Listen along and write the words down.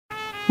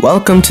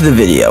Welcome to the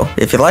video.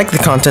 If you like the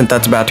content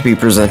that's about to be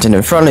presented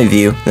in front of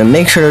you, then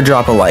make sure to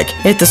drop a like,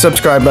 hit the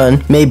subscribe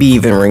button, maybe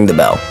even ring the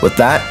bell. With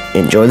that,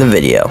 enjoy the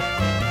video.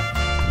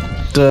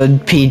 The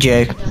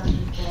PJ.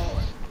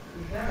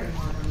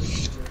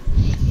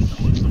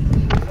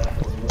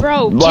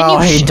 Bro,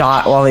 he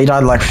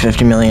died like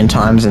 50 million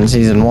times in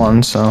season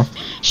 1, so.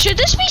 Should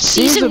this be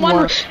season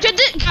 1?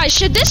 Guys,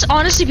 should this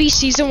honestly be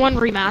season 1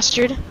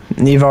 remastered?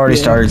 You've already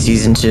started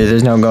season 2,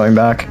 there's no going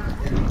back.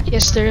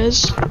 Yes, there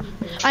is.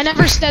 I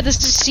never said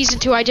this is season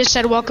 2, I just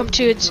said welcome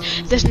to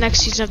this next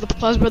season of the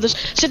Plus Brothers.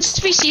 Should this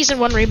be season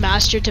 1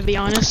 remastered, to be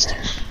honest?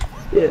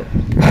 Yeah.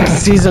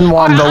 Season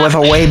 1, but with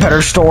a way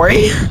better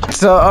story.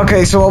 So,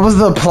 okay, so what was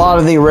the plot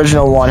of the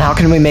original one? How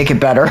can we make it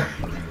better?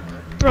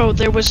 Bro,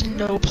 there was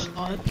no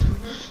plot.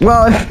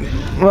 Well,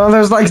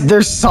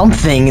 there's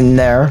something in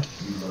there.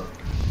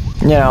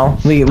 You know,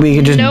 we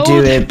could just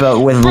do it, but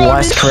with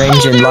less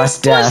cringe and less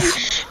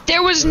death.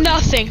 There was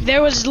nothing.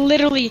 There was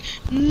literally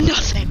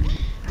nothing.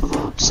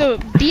 So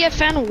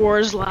BFN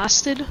wars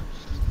lasted.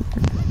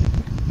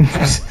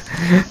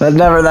 that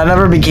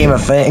never became a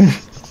thing.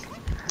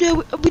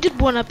 Yeah, we did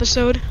one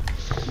episode.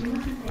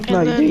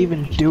 No, you didn't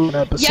even do an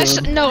episode.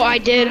 Yes, no, I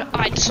did.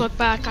 I just looked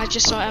back. I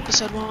just saw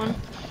episode 1.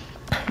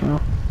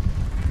 Oh.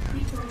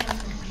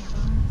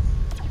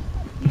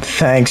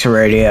 Thanks,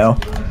 radio.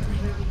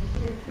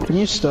 Can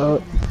you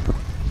stop?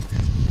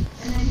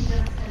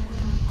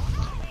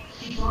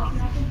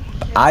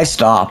 I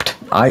stopped.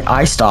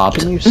 I stopped.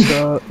 Can you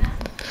stop?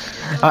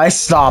 I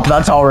stopped.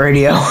 That's all,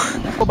 radio.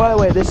 Oh, by the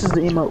way, this is the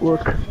emote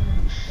look.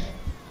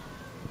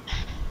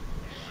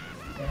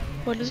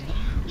 What is it?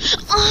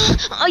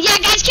 Oh yeah,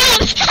 guys, kill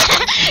him!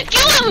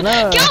 Kill him!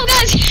 No. Kill him,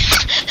 guys!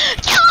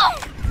 Kill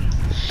him!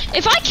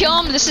 If I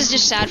kill him, this is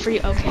just sad for you.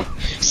 Okay.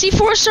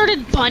 C4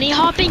 started bunny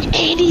hopping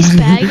and he's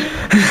bagging.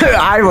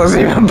 I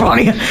wasn't even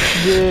bunny.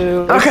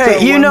 Dude,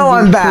 okay, you know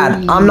I'm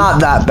bad. I'm not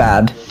that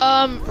bad.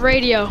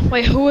 Radio.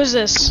 Wait, who is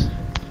this?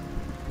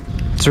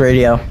 It's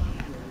radio.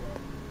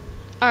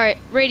 Alright,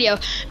 radio.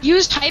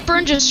 Use Hyper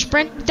and just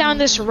sprint down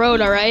this road,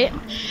 alright?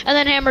 And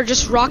then Hammer,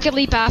 just rocket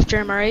leap after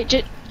him,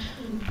 alright?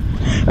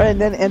 And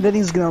then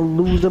he's gonna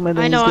lose him, and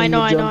then I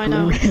know.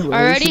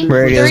 Alrighty?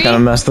 Radio's gonna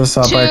mess this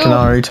up, 2, I can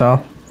already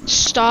tell.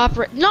 Stop.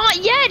 Not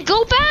yet!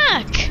 Go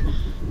back!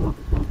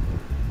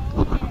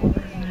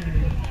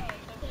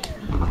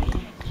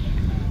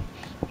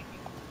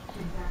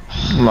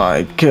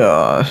 My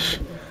gosh.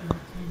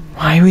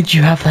 Why would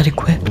you have that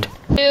equipped?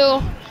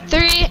 2,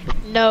 3.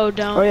 No,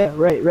 don't. Oh yeah,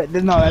 right.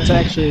 No, that's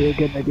actually a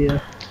good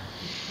idea.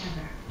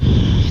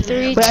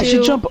 3, but 2. I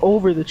should jump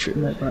over the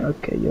truck.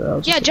 Okay,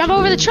 yeah, jump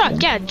over the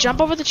truck. Yeah, jump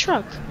over the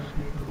truck.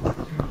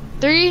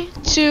 3,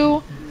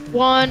 2,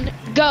 1,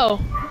 go.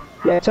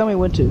 Yeah, tell me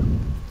when to.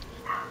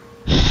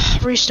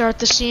 Restart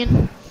the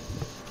scene.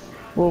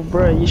 Well,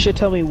 bro, you should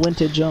tell me when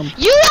to jump.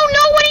 You don't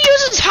know when he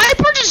uses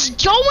hyper.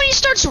 Just go when he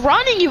starts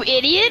running, you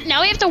idiot.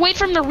 Now we have to wait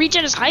for him to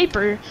regen his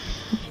hyper.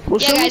 Well,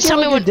 yeah, guys, tell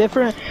me what.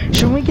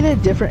 Shouldn't we get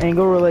a different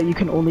angle where like you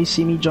can only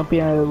see me jumping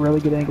at a really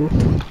good angle?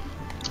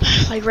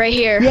 Like right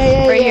here.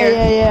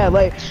 Yeah.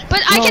 Like.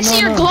 But I can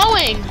see you're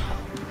glowing.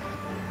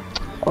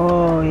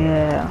 Oh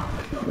yeah.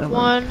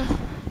 1,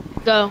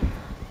 go.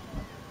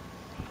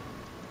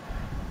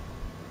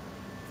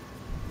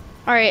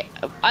 Alright,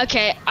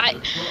 okay, I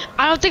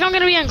don't think I'm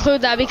gonna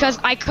include that because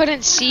I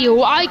couldn't see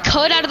you. I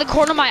could out of the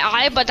corner of my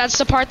eye, but that's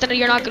the part that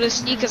you're not gonna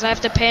see because I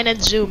have to pan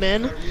and zoom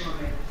in.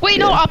 Wait,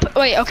 no,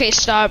 wait, okay,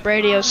 stop,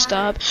 radio,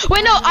 stop.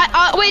 Wait, no,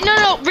 wait,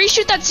 no,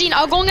 reshoot that scene.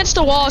 I'll go against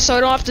the wall so I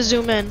don't have to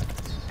zoom in.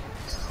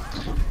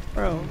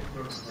 Bro.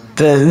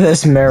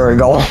 This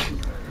marigold.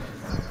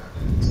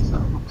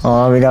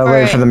 Oh, we gotta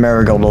wait for the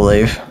marigold to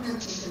leave.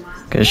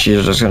 Cause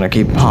she's just gonna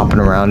keep hopping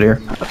around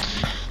here.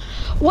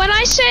 When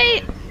I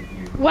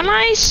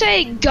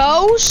say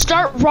go,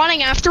 start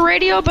running after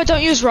radio, but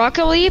don't use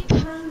rocket leap.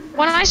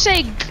 When I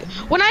say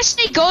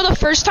go the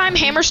first time,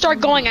 Hammer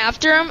start going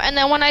after him, and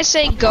then when I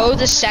say go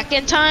the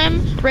second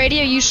time,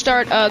 radio, you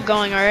start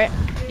going. All right,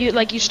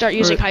 you start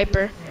using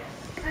hyper.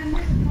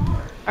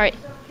 All right,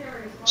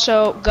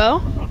 so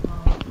go.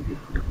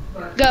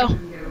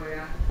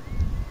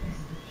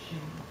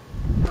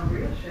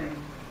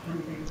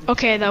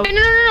 Okay, though.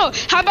 No.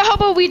 How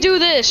about we do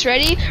this?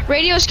 Ready?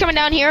 Radio's coming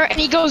down here, and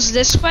he goes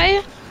this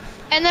way.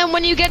 And then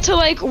when you get to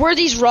like where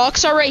these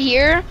rocks are right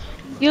here,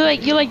 you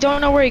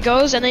don't know where he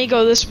goes, and then you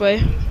go this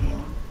way.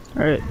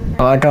 All right.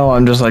 I like how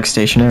I'm just like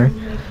stationary.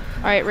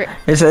 All right.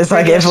 It's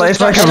like if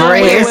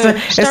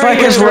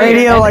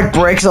radio like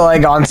breaks a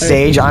leg on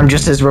stage, I'm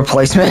just his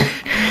replacement.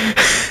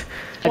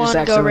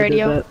 One, go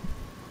radio.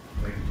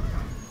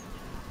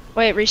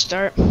 Wait,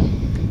 restart.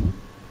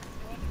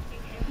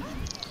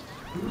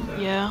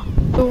 Yeah.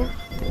 2,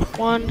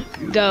 1,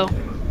 go.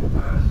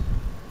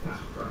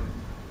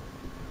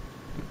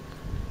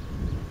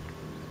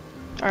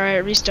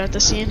 Alright, restart the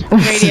scene.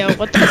 Radio,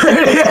 what the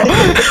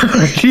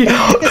He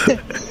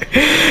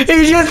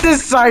just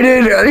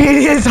decided,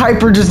 he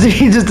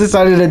just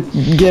decided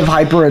to give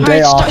Hyper a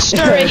day off.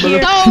 Start right here.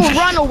 Go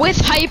run with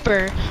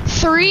Hyper.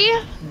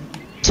 3,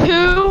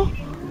 2,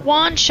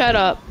 1, shut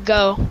up.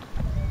 Go.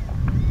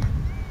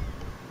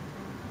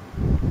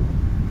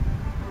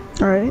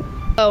 Alright.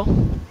 Go.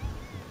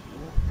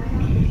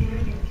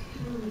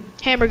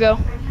 Hammer, go.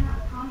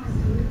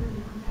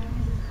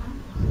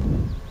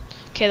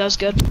 Okay, that was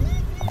good.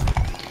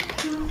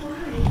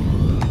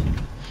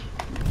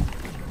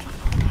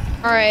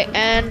 Alright,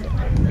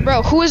 and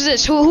bro, who is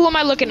this? Who am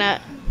I looking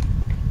at?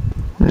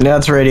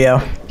 That's radio.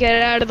 Get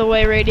it out of the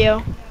way,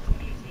 radio.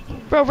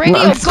 Bro, radio,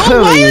 No, it's go!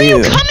 clearly Why are you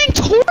you. coming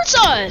towards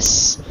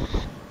us?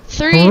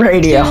 3,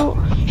 Radio. 2,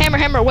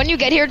 Hammer, when you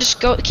get here, just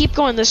go. Keep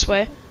going this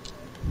way.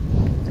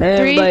 And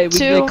 3, like, we 2,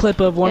 get a clip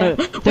of one yeah. of.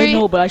 Wait, 3,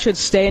 no, but I should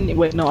stand.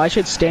 Wait, no, I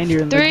should stand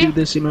here and like, 3. do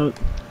this emote.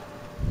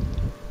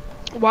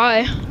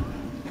 Why?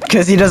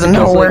 Because he doesn't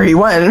know Because, where like- he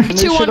went. And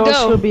there 2, should 1,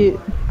 also go. be.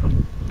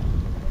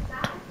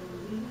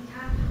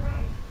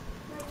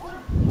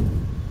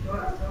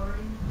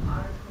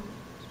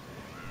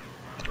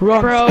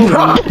 Run. Bro,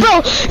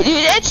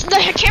 it's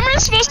the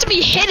camera's supposed to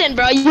be hidden,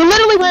 bro. You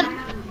literally went.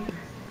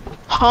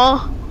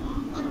 Huh?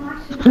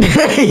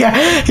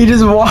 Yeah, he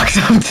just walks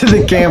up to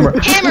the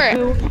camera.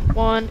 Hammer. 2,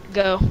 1,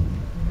 go.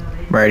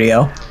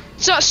 Radio.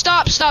 So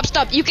stop.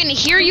 You can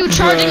hear you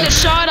charging the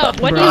shot up.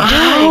 What are you doing?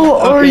 How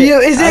are Okay, you?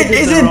 Is I it did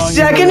is the it wrong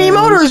second emote.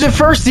 emote or is it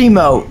first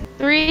emote?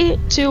 3,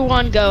 2,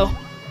 1, go.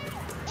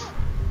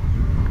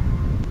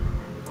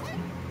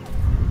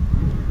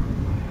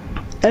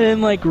 And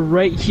then like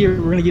right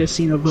here, we're gonna get a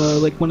scene of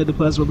like one of the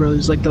Plasma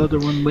Brothers, like the other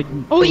one, like.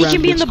 Oh, he around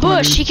can be in the this corner.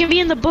 bush. He can be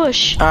in the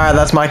bush. All right,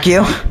 that's my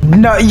cue.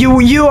 No,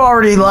 you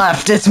already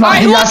left. It's my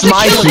Alright, who wants that's to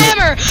my kill cue.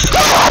 Hammer?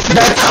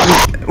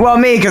 That's well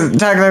me because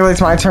technically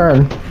it's my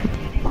turn.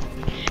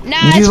 Nah,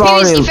 it's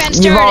PvZ fans'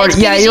 turn. It's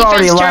yeah, you PvZ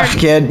already fans' left, turn.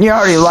 kid. You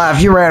already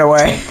left. You ran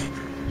away.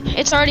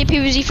 It's already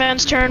PvZ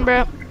fans' turn,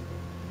 bro.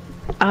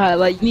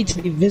 Like you need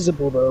to be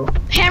visible though.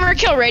 Hammer,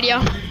 kill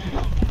radio.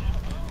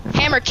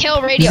 Hammer,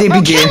 kill radio.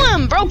 Bro, ZPG. kill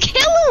him. Bro,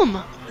 kill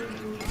him.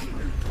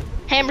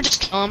 Hammer,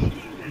 just kill him.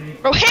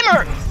 Bro,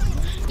 Hammer.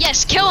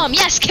 Yes, kill him.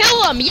 Yes,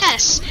 kill him.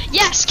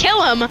 Yes,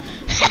 kill him.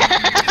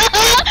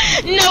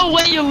 No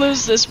way you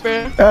lose this,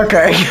 bro.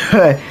 Okay,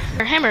 good.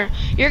 Hammer,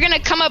 you're gonna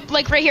come up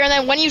like right here, and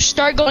then when you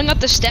start going up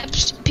the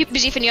steps,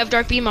 PvZ fan, you have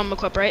dark beam on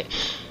equip, right?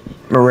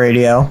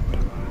 Radio.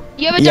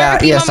 You have a Yeah,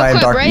 dark beam yes, on I have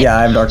equip, dark. right? Yeah,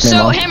 I have dark beam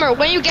So on. Hammer,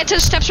 when you get to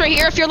the steps right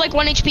here, if you're like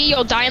 1 HP,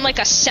 you'll die in like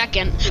a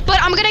second.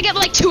 But I'm gonna get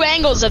like 2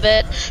 angles of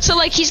it. So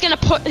like he's gonna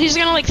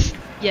like,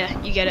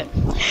 yeah, you get it.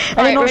 And Alright,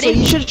 then also, ready?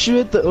 you should shoot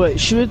at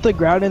the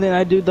ground, and then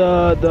I do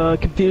the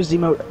confused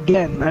emote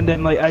again, and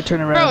then like I turn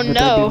around. Bro, with the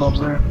no. beam bombs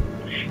there.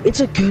 It's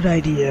a good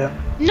idea.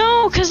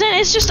 No, cause then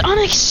it's just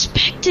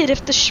unexpected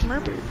if the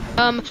schmerber.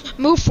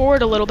 Move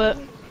forward a little bit.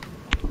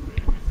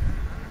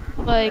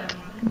 Like.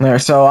 There,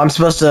 so I'm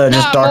supposed to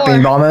just Nah, dark more.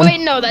 beam bomb him.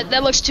 Wait, no,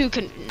 that looks too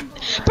Bro,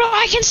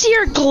 I can see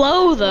your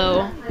glow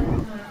though.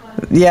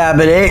 Yeah,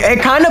 but it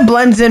kind of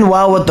blends in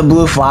well with the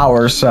blue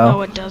flowers, so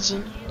No, it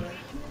doesn't.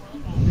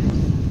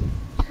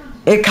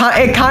 it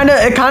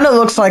kind of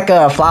looks like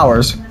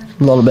flowers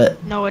a little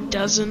bit, No, it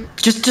doesn't.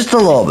 just a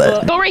little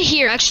bit. Go right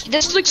here. Actually,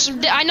 this looks.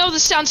 I know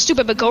this sounds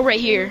stupid, but go right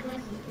here.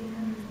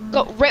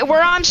 Go right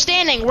where I'm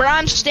standing.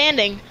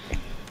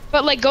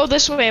 But like, go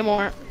this way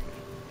more.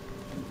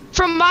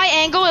 From my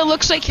angle, it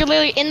looks like you're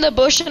literally in the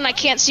bush, and I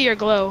can't see your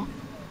glow.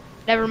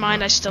 Never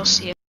mind, I still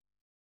see it.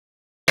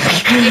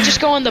 Okay,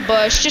 just go in the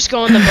bush.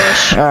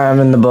 I'm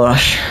in the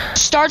bush.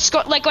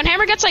 Like when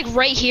Hammer gets like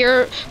right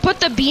here, put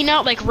the bean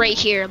out like right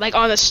here, like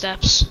on the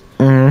steps.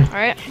 Mhm. All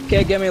right.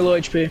 Okay, get me a low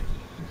HP.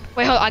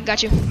 Wait, hold. I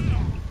got you.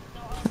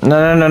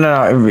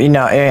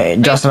 No.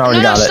 Justin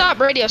already got it. Stop,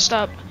 radio,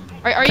 stop.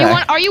 Are you Okay.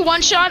 one? Are you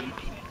one shot?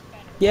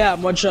 Yeah,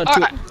 I'm one shot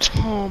too.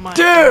 Oh my.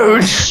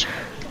 Dude! gosh.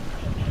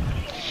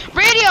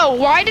 Radio,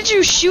 why did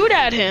you shoot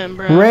at him,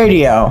 bro?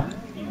 Radio.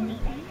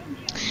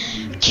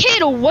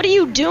 Kid, what are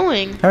you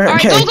doing? All right,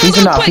 okay, go, he's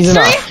go, enough, quick. he's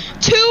 3, enough.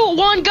 2,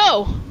 1,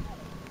 go.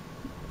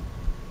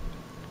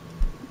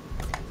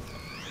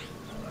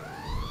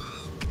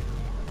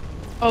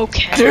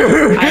 Okay.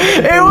 Dude,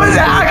 it was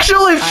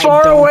actually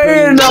far don't away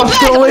believe- enough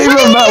to Go back, leave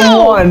him at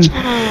radio! 1.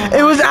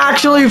 It was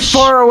actually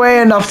far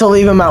away enough to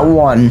leave him at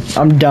 1.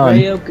 I'm done.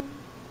 Radio,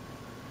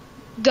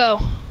 Go.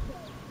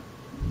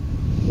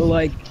 but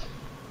like,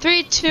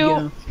 3, 2.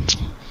 yeah.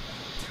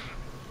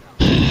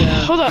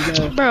 Yeah, Hold up, you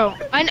gotta- bro.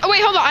 Wait,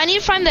 hold on. I need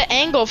to find the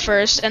angle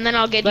first, and then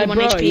I'll get you Like, 1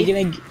 bro, HP.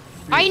 you're gonna.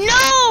 I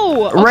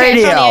know. Okay, I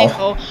Radio. found the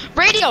angle.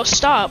 Radio,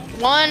 stop.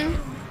 1,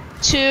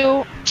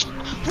 2.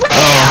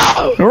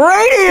 Radio.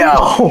 Radio!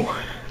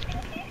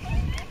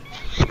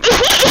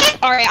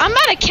 All right, I'm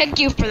about to kick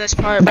you for this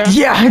part, bro.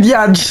 Yeah,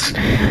 just,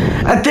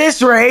 at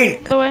this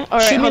rate, All right,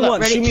 Shoot me hold up.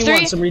 once. Ready? Shoot me 3,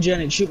 once. I'm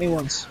regenerating. Shoot me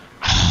once.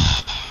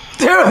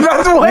 dude,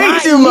 that's way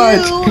too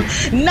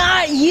much.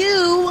 Not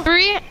you.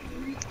 3,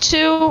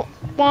 2,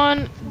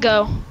 1,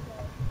 go.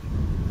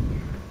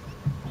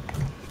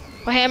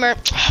 Well, Hammer,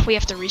 we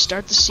have to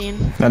restart the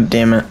scene. God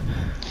damn it.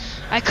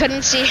 I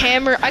couldn't see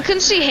Hammer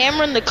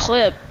in the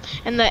clip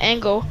and the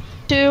angle.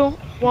 2,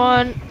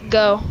 1,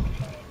 go.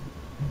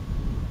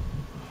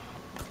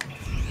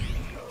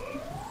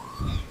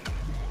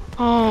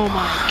 Oh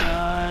my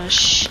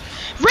gosh.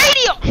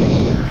 Radio!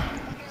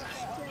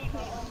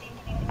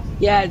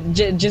 Yeah,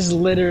 just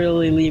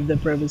literally leave the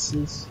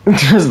premises.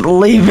 Just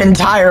leave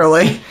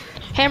entirely.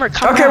 Hammer,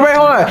 come Okay, back. wait,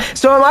 hold on.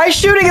 So am I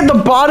shooting at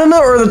the bottom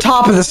or the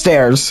top of the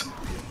stairs?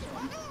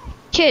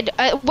 Kid,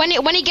 when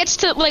he gets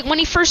to, like, when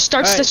he first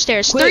starts Alright, the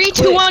stairs. quick, 3,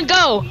 2, quick. 1,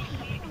 go!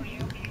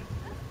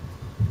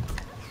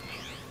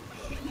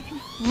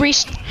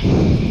 He's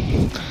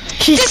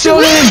This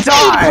still gonna weed,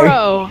 die.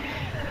 bro!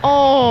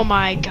 Oh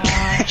my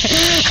gosh.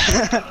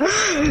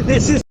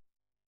 This is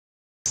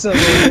so.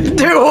 Dude,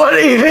 what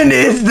even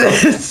is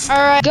this?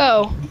 Alright,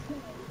 go.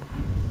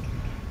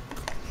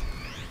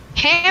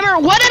 Hammer,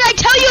 what did I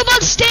tell you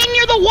about staying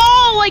near the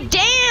wall? Like,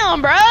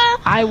 damn, bruh!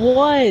 I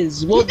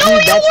was. Well, No, dude,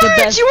 you that's the weren't!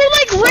 best. You were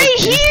like right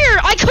Okay. here!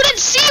 I couldn't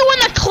see you in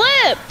the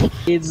clip!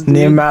 It's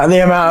The amount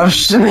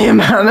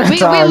of We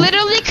time.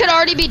 literally could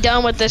already be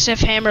done with this if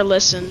Hammer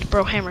listened.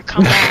 Bro, Hammer,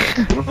 come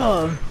back.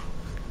 Bro.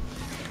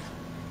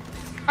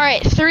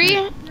 Alright,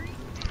 3.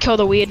 Kill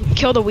the weed.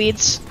 Kill the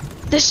weeds.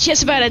 This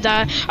shit's about to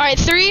die. Alright,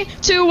 3,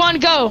 2, 1,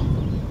 go!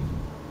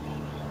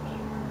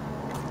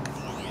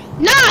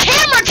 Nah,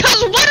 Hammer,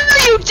 cause what are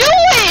you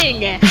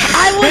doing?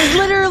 I was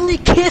literally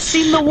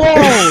kissing the wall.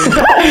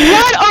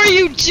 What are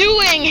you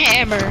doing,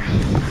 Hammer?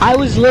 I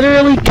was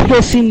literally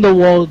kissing the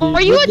wall, dude.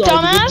 Are you What a do you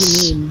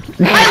dumbass? mean?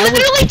 I was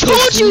literally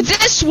told you kissing-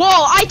 this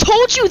wall. I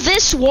told you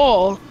this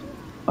wall.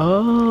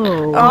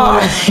 Oh.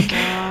 Oh.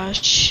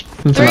 Gosh.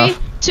 That's 3,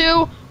 enough.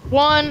 2,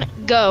 1,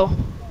 go.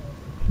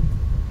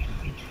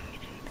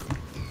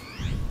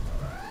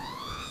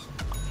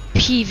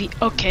 PV.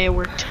 Okay, it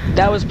worked.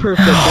 That was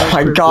perfect. Oh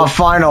my god,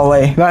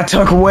 finally. That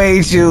took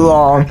way too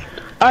long.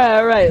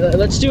 Alright,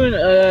 let's do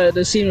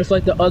the scene with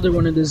like the other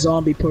one in the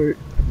zombie part.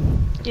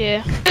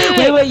 Yeah.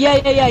 Wait,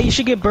 yeah, you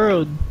should get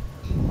burrowed.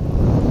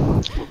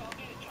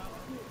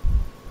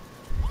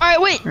 Alright,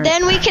 wait.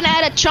 Then we can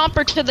add a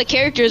chomper to the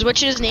characters. What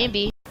should his name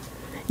be?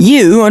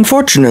 You,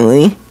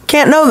 unfortunately,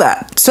 can't know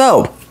that.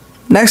 So,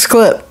 next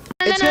clip.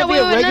 It's gonna be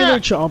a regular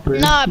chomper.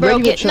 Nah, bro,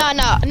 Regular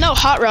no,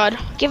 Hot Rod.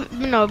 Make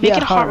Yeah,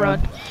 it Hot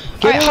Rod.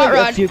 Give Alright, it, Hot like,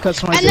 Rod. a few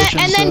customizations.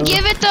 And then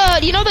give it the,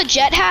 you know the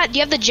jet hat? Do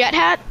you have the jet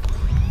hat?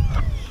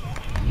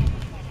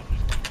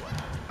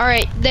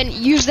 Alright, then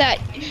use that.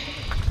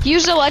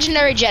 Use the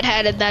legendary jet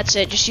hat and that's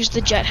it. Just use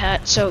the jet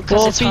hat, so, cause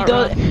Well, it's if he Hot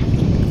does- Rod.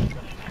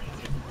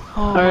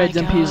 Oh Alright,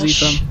 my then PZ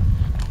gosh. from.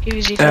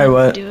 PZ Hey, from,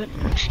 what? do it.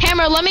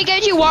 Hammer, let me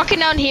get you walking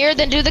down here,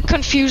 then do the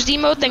confused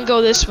emote, then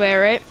go this way,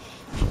 right?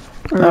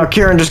 Oh,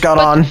 Kieran just got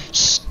on.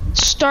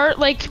 Start,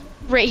 like,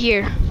 right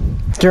here.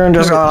 Kieran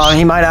just got on.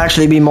 He might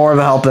actually be more of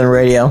a help than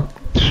Radio.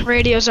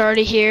 Radio's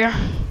already here.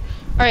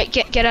 Alright,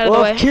 get out of the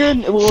Well, way. if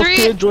Kieran,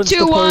 3, joins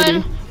 2, the party.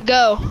 1,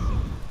 go.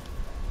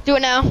 Do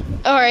it now.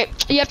 Alright,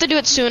 you have to do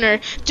it sooner.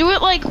 Do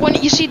it like when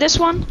you see this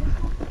one.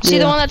 See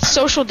the Yeah. one that's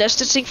social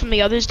distancing from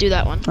the others? Do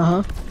that one.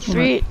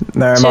 3,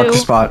 There, I marked the 2,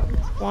 spot.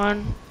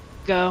 1,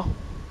 go.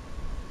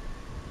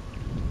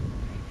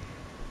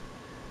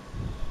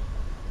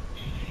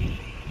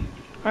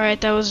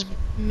 Alright, that was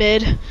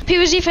mid.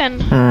 PvZ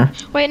fan.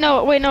 Wait,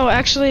 no,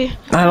 actually.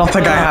 I don't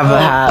think I have the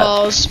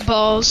hat.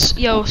 Balls.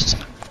 Yo,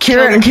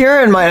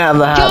 Kieran might have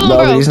the hat, kill them, though,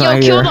 bro. but he's not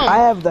Yo, here. kill them. I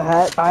have the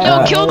hat.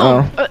 Yo, kill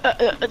oh.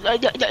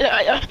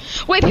 them.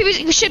 Wait,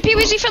 PvZ, should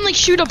PvZ fan like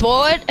shoot a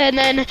bullet and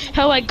then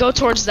he'll like go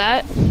towards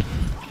that?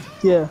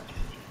 Yeah.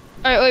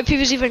 Alright, wait,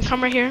 PvZ fan,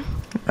 come right here.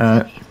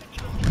 No.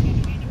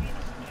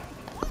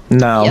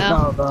 Yeah.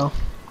 No, bro.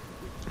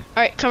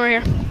 Alright, come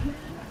right here.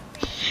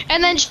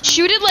 And then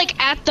shoot it like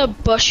at the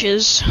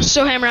bushes.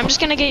 So Hammer, I'm just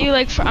gonna get you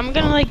like, I'm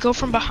gonna like go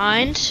from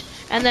behind.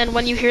 And then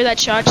when you hear that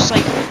shot, just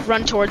like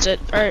run towards it.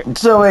 Alright.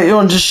 So wait, you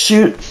want to just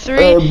shoot 3,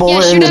 a bullet yeah,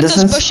 in shoot the at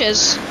distance? those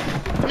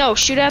bushes. No,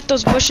 shoot at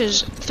those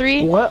bushes.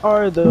 3. What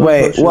are the?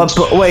 Wait,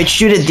 wait,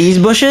 shoot at these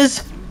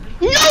bushes?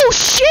 No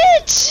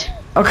shit!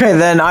 Okay,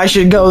 then I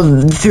should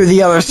go through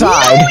the other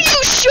side. No,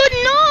 you should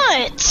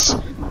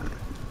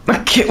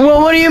not! Okay,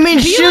 well, what do you mean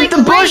Be, shoot like, the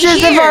right bushes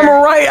if here. I'm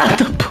right at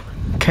the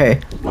Okay.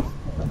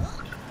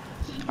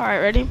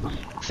 Alright, ready?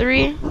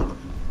 3,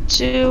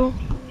 2,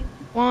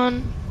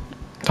 1,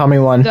 Tommy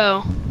won.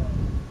 go.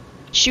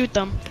 Shoot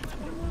them.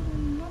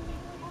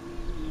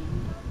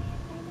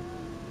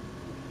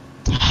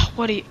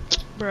 What do you...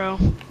 Bro.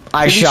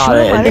 I Did you shot shoot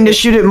it. him? I need to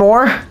shoot it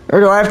more? Or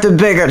do I have to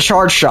make a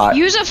charge shot?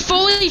 Use a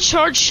fully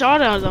charged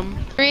shot out of them.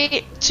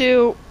 3,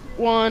 2,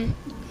 1,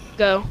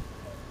 go.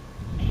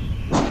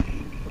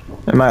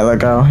 It might let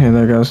go. Here,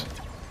 there it goes.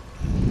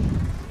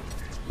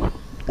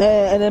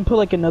 And then put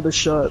like another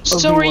shot.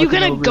 So are you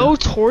gonna go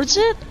towards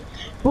it?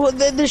 Well,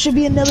 there should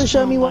be another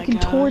shot of me Oh my walking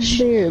gosh. towards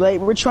there. Like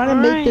we're trying to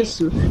make this.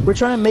 We're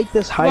trying to make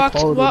this high Walk-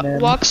 quality, walk- man.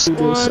 walks Do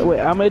this. one. Wait,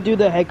 I'm gonna do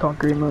the head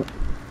conquer emote.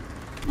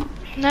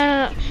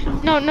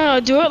 No.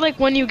 Do it like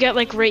when you get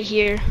like right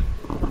here.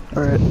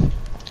 All right.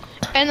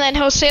 And then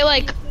he'll say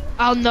like,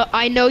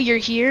 I know you're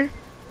here,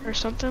 or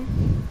something.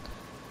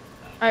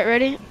 Alright,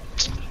 ready?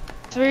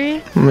 3,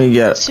 Let me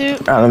get 2,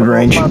 out of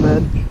range. My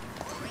bad.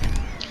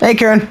 Hey,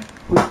 Karen.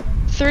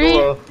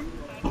 3.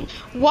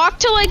 Walk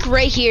to like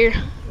right here.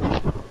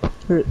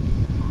 Alright.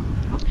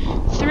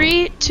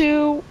 3,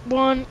 2,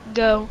 1,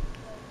 go.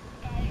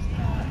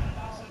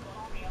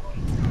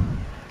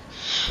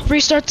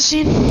 Restart the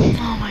scene.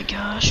 Oh my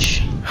gosh.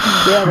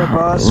 Yeah, the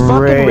boss.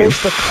 Fucking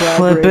race the flag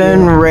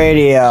Flippin'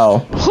 radio.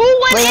 Who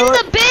went in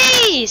the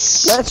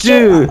base?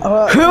 Dude,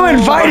 who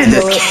invited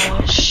this kid?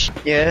 Gosh.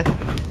 Yeah.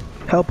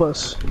 Help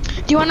us.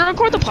 Do you want to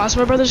record the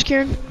Plasma Brothers,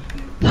 Kieran?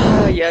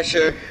 Yeah,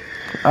 sure.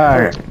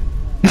 Alright.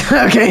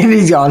 Okay,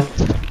 he's gone.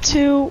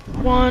 2,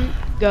 1,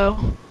 go.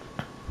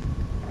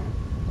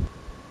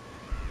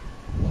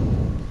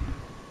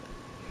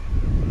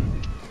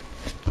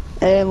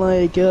 And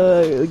like,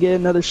 get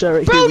another shot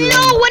right Bro, here.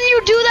 no! When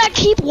you do that,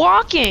 keep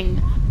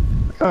walking.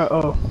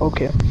 Oh,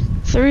 okay.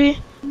 3,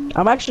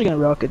 I'm actually gonna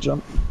rocket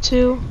jump.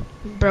 2,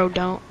 bro,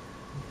 don't.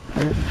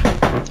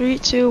 3,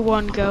 2,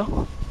 1,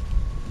 go.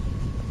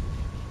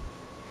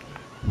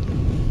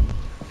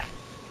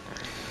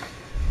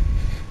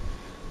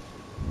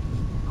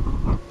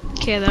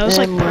 Okay, that was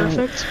like And,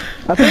 perfect.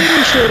 I think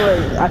we should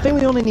I think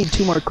we only need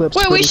 2 more clips.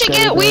 Wait, for we this should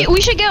guy, get though.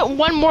 we should get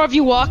one more of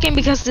you walking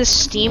because this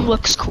steam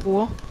looks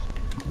cool.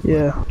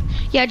 Yeah.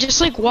 Yeah,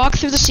 just like walk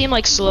through the scene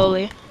like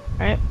slowly.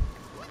 Alright.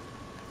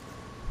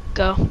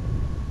 Go.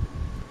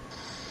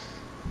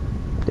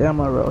 Yeah, I'm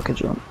gonna rocket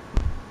jump.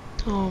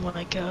 Oh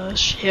my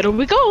gosh. Here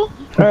we go.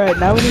 Alright,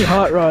 now we need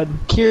Hot Rod.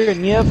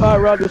 Kieran, you have Hot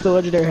Rod with the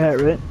legendary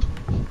hat, right?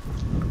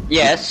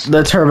 Yes.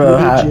 The turbo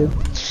We hat. need you.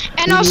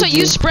 And also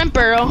use sprint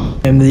barrel.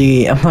 I'm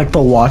like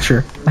the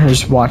watcher. I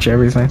just watch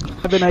everything.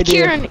 I have an idea.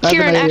 Kieran, I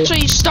have an idea.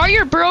 actually start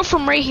your burrow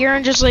from right here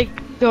and just like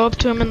go up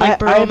to him and like I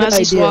burrow have him an as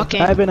he's idea.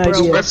 walking. I have an Bro,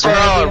 idea. what's Sprint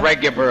your burrow or idea?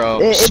 regular burrow?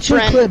 It's your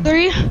Sprint.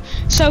 clip. 3.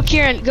 So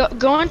Kieran,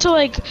 go into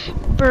like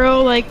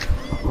burrow like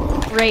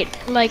right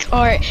like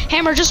alright.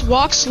 Hammer, just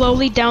walk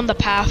slowly down the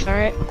path,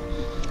 alright?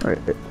 Alright.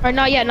 Alright,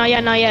 not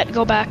yet.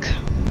 Go back.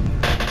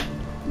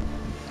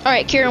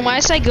 Alright, Kieran, when I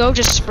say go,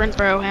 just sprint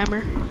burrow,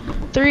 Hammer.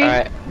 3.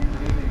 Alright.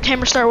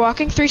 Hammer, start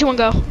walking. 3, 2, 1,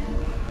 go.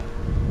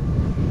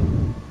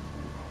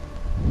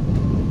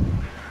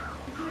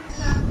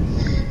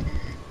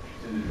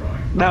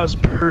 That was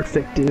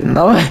perfect, dude.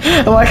 No,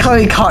 I like how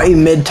he caught you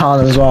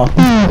mid-ton as well.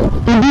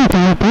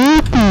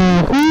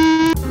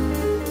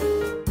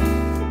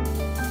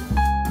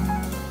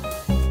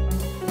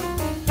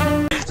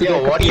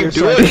 Yo, what are you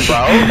doing,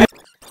 bro?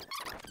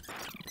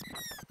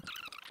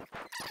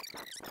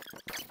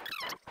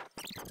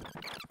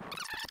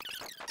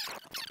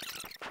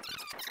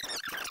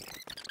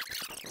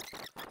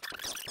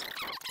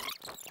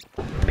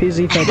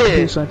 PZ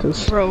computer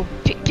scientist. Bro,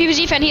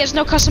 PvZ fan, he has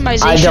no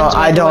customization.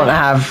 I don't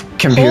have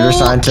computer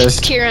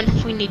scientist. Kieran,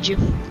 we need you.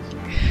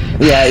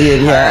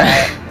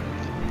 Yeah.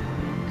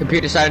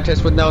 Computer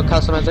scientist with no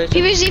customization?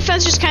 PvZ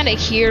fan's just kind of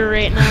here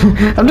right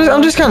now.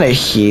 I'm just kind of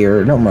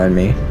here. Don't mind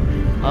me.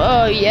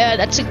 Oh yeah,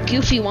 that's a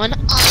goofy one.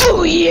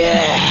 Oh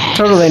yeah.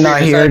 Totally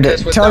not here.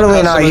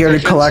 Totally not here to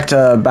collect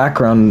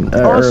background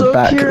Also,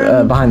 or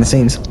Kieran- behind the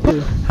scenes.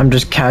 I'm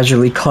just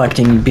casually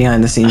collecting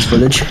behind the scenes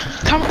footage.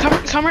 Come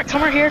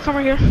right here.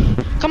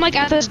 Come like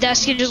at this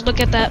desk and just look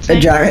at that thing.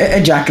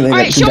 Ejaculate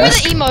Alright, at show the me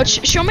desk. the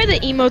emotes. Show me the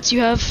emotes you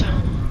have.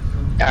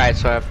 Alright,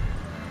 so I have...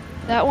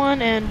 That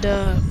one and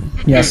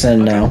Yes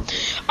and no.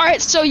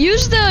 Alright, so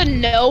use the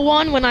no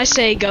one when I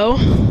say go.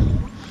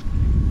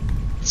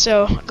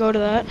 So go to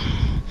that.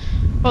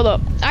 Hold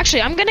up.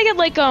 Actually, I'm gonna get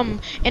like an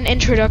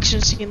introduction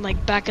scene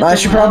like back at I the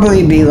should lab.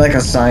 probably be like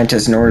a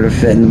scientist in order to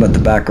fit in with the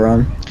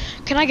background.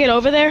 Can I get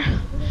over there?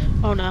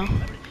 Oh no.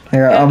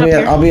 Here, Yeah, up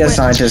here. I'll be a Wait.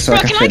 scientist so I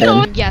Bro, can I fit get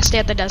over? in. Yeah, stay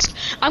at the desk.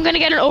 I'm gonna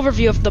get an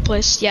overview of the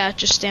place. Yeah,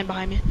 just stand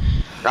behind me.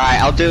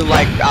 Alright, I'll do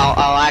like,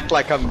 I'll act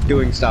like I'm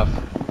doing stuff.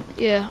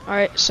 Yeah,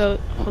 alright, so,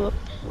 hold up.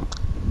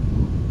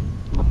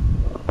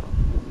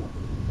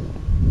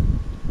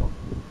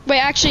 Wait,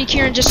 actually,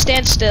 Kieran, just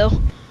stand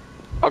still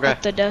Okay.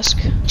 at the desk.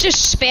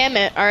 Just spam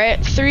it,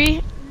 alright?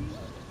 3,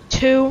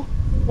 2,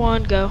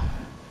 1, go.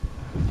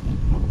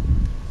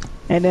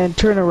 And then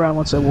turn around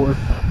once I warp.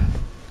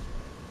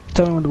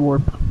 Tell me when to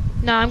warp.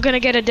 Nah, I'm gonna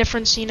get a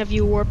different scene of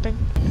you warping.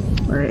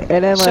 Alright,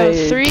 and then So,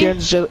 like 3,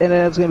 Kieran's just, and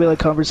then it's gonna be like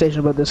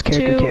conversation about this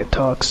character 2, can't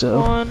talk,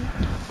 so 1,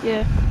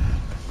 yeah.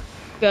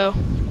 Go.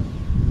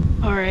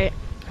 Alright,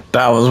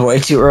 That was way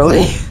too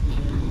early.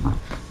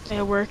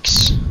 it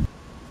works.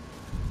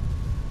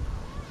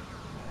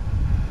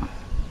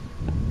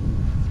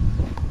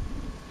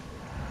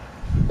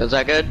 Is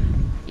that good?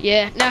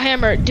 Yeah, now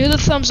Hammer, do the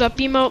thumbs up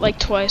emote like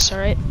twice,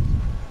 alright?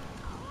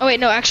 Oh wait,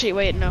 no, actually,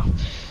 wait, no.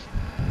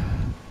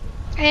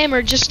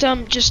 Hammer, just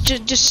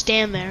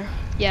stand there.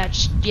 Yeah,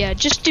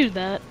 just do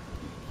that.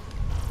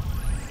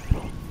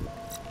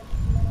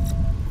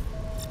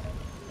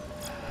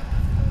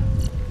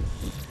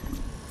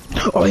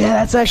 oh yeah,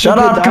 that's actually Shut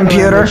good, up, the idle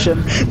computer.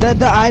 animation.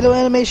 The idle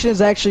animation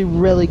is actually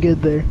really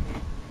good there.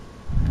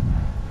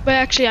 But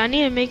actually, I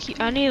need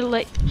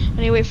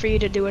to wait for you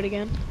to do it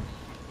again.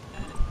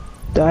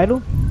 The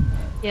idle?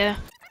 Yeah.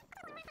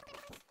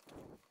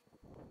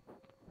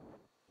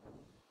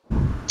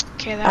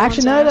 Okay, that Actually,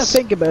 one's now that I ass.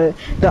 think about it,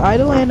 the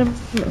idle anim.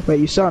 Wait,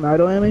 you saw an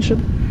idle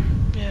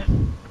animation? Yeah.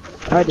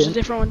 I There's a did.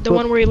 different one. The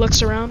one where he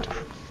looks around.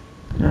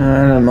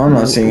 I'm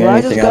not seeing Well,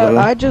 anything out of it.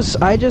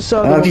 I just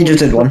saw Oh, the one if you where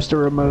just he did one. flips the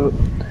remote.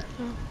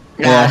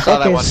 Yeah, I saw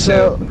that Okay, one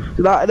so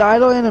too. the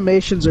idle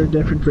animations are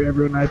different for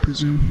everyone, I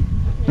presume.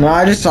 No,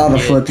 I just saw the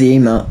flip the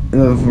emote,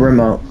 the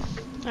remote.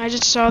 I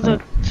just saw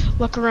the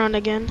look around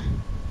again.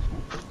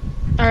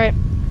 Alright.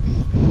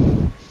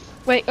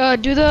 Wait,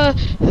 do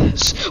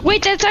the...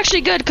 Wait, that's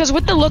actually good, because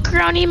with the look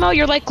around emo,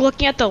 you're like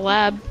looking at the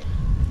lab.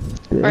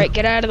 Alright,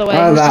 get out of the way.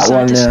 Oh, Who's the that one,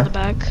 scientist yeah. in the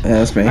back? Yeah,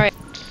 that's me. Alright.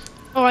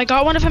 Oh, I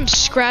got one of him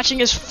scratching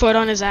his foot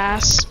on his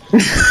ass.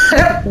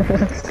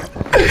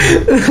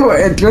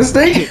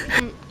 Interesting.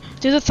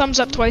 Do the thumbs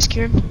up twice,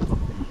 Kieran.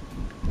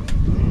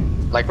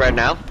 Like right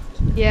now?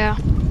 Yeah.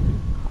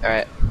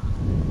 Alright.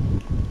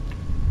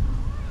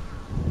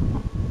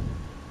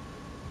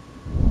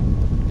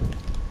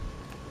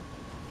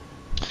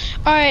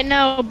 Alright,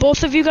 now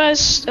both of you guys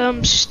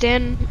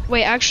stand.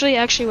 Wait, actually,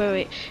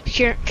 wait.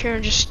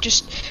 Kieran,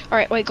 just.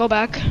 Alright, wait, go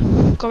back.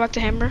 Go back to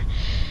Hammer.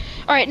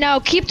 Alright, now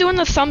keep doing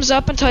the thumbs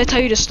up until I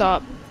tell you to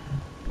stop.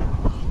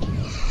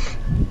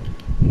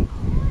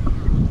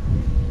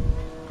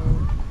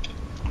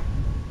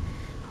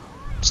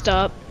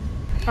 Stop.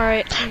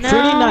 Alright, now.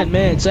 39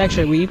 minutes,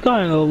 actually. We've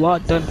gotten a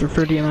lot done for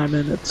 39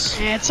 minutes.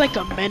 Yeah, it's like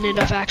a minute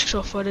of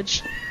actual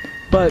footage.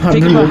 But I've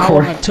think been about how long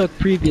recording. it took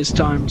previous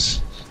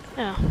times.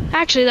 Yeah.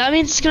 Actually, that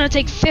means it's gonna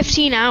take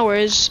 15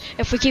 hours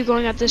if we keep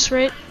going at this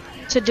rate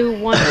to do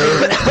one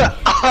video.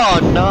 Oh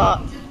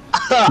no!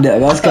 Yeah,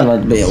 that's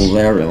gonna be a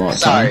very long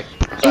time. Sorry.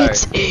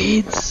 It's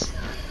AIDS.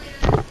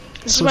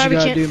 This is That's what why you we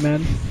gotta can't. do,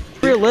 man.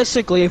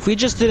 Realistically, if we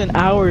just did an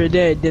hour a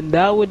day, then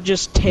that would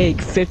just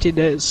take 50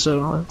 days,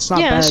 so it's not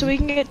Yeah, bad. so we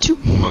can get 2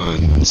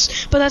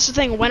 months. But that's the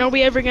thing. When are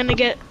we ever gonna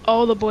get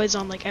all the boys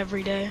on like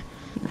every day?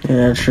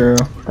 Yeah, true.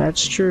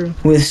 That's true.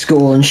 With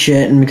school and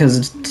shit, and because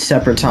it's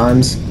separate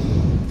times.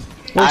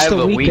 Well, it's I have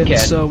the a weekend,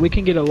 weekend. so we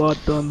can get a lot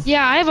done.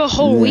 Yeah, I have a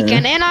whole Yeah.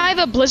 weekend, and I have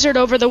a blizzard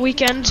over the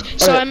weekend,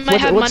 so Alright, I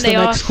might have what's the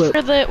Monday next off. clip?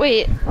 For the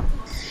wait,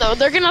 so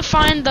they're gonna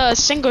find the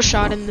single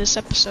shot in this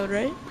episode,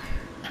 right?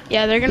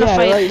 Yeah, they're gonna Yeah,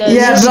 fight like- the.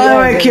 Yeah, by the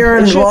way,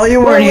 Kieran, while you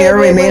weren't here,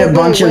 we made a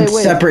bunch of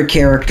wait. separate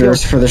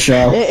characters for the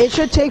show. It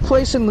should take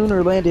place in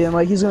Lunar Landia, and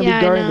like he's gonna Yeah, I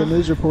be guarding know. the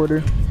news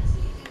reporter.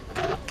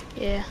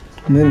 Yeah.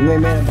 We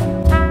made a